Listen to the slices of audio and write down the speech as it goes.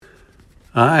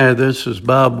Hi, this is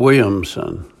Bob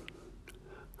Williamson.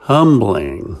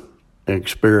 Humbling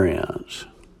experience.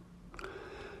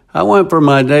 I went for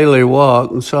my daily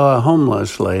walk and saw a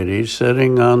homeless lady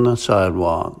sitting on the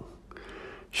sidewalk.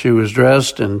 She was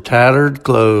dressed in tattered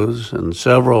clothes, and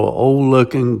several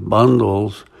old-looking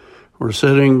bundles were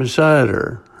sitting beside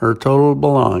her total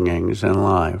belongings in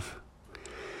life.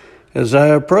 As I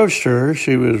approached her,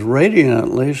 she was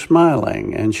radiantly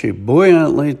smiling, and she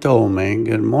buoyantly told me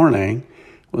good morning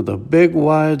with a big,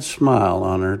 wide smile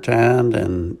on her tanned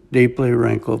and deeply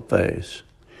wrinkled face.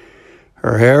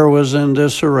 Her hair was in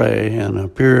disarray and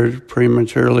appeared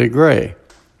prematurely gray.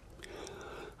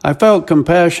 I felt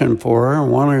compassion for her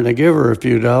and wanted to give her a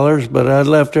few dollars, but I'd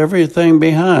left everything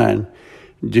behind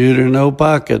due to no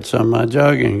pockets on my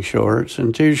jogging shorts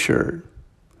and t-shirt.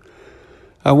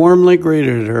 I warmly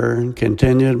greeted her and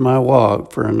continued my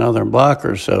walk for another block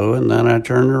or so, and then I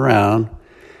turned around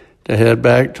to head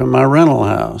back to my rental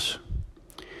house.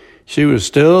 She was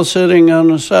still sitting on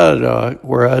the sidewalk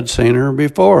where I'd seen her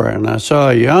before, and I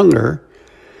saw a younger,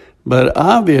 but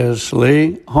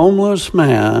obviously homeless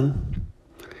man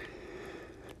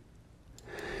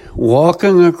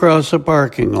walking across a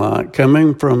parking lot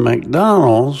coming from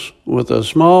McDonald's with a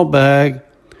small bag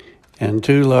and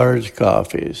 2 large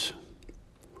coffees.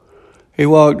 He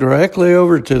walked directly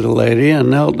over to the lady and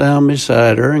knelt down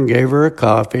beside her and gave her a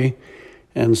coffee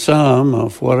and some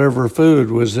of whatever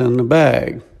food was in the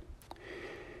bag.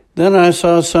 Then I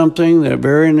saw something that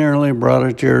very nearly brought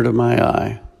a tear to my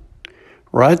eye.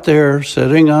 Right there,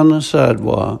 sitting on the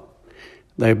sidewalk,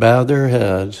 they bowed their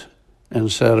heads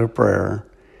and said a prayer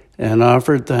and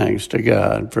offered thanks to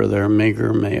God for their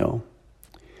meager meal.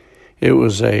 It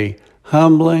was a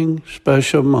humbling,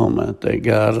 special moment that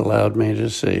God allowed me to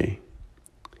see.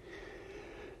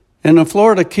 In the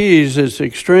Florida Keys, it's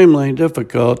extremely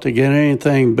difficult to get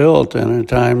anything built in a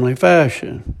timely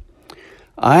fashion.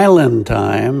 Island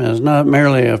time is not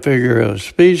merely a figure of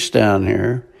speech down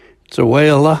here, it's a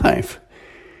way of life.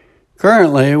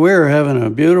 Currently, we're having a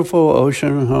beautiful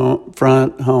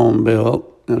oceanfront home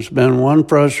built. It's been one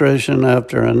frustration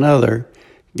after another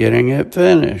getting it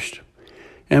finished.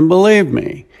 And believe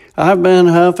me, I've been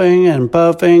huffing and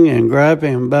puffing and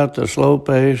griping about the slow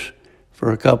pace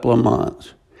for a couple of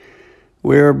months.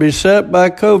 We are beset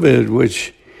by COVID,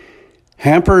 which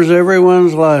hampers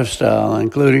everyone's lifestyle,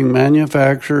 including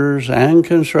manufacturers and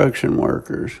construction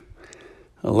workers.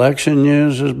 Election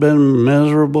news has been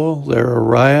miserable. There are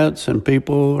riots and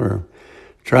people are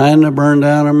trying to burn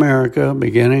down America,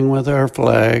 beginning with our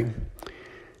flag.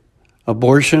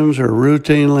 Abortions are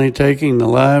routinely taking the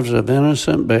lives of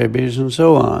innocent babies and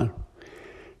so on.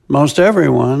 Most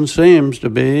everyone seems to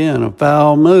be in a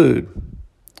foul mood.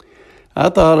 I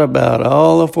thought about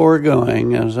all the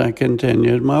foregoing as I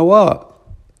continued my walk.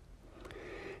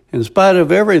 In spite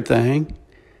of everything,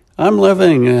 I'm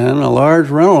living in a large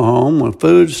rental home with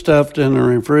food stuffed in the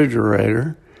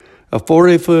refrigerator, a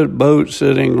 40-foot boat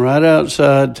sitting right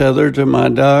outside tethered to my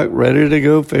dock ready to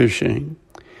go fishing,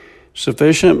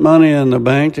 sufficient money in the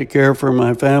bank to care for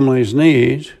my family's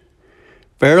needs,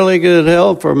 fairly good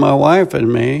health for my wife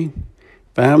and me,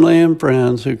 family and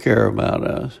friends who care about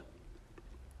us.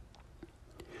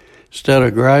 Instead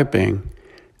of griping,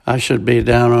 I should be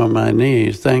down on my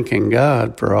knees thanking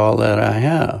God for all that I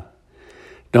have.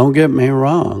 Don't get me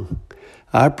wrong.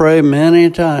 I pray many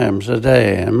times a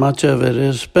day, and much of it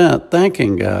is spent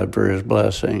thanking God for His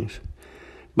blessings.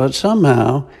 But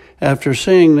somehow, after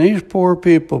seeing these poor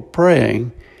people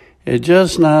praying, it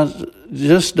just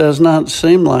does not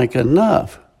seem like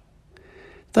enough.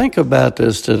 Think about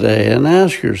this today and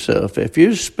ask yourself, if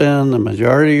you spend the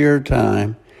majority of your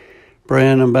time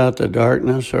praying about the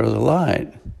darkness or the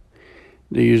light,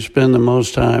 do you spend the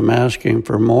most time asking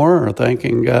for more or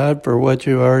thanking God for what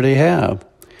you already have?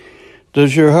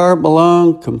 Does your heart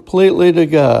belong completely to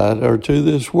God or to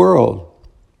this world?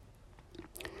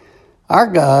 Our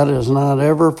God is not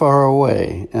ever far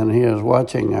away, and He is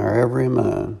watching our every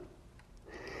move.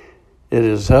 It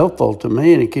is helpful to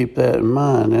me to keep that in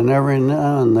mind, and every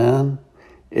now and then,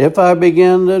 if I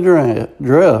begin to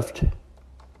drift,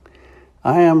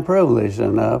 I am privileged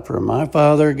enough for my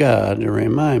Father God to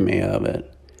remind me of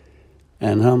it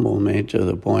and humble me to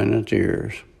the point of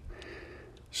tears.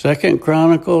 2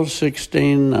 Chronicles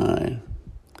 16:9.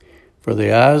 For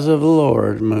the eyes of the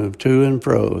Lord move to and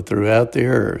fro throughout the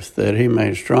earth, that He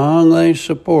may strongly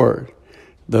support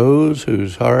those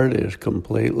whose heart is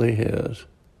completely His.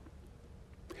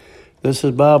 This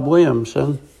is Bob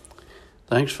Williamson.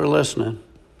 Thanks for listening.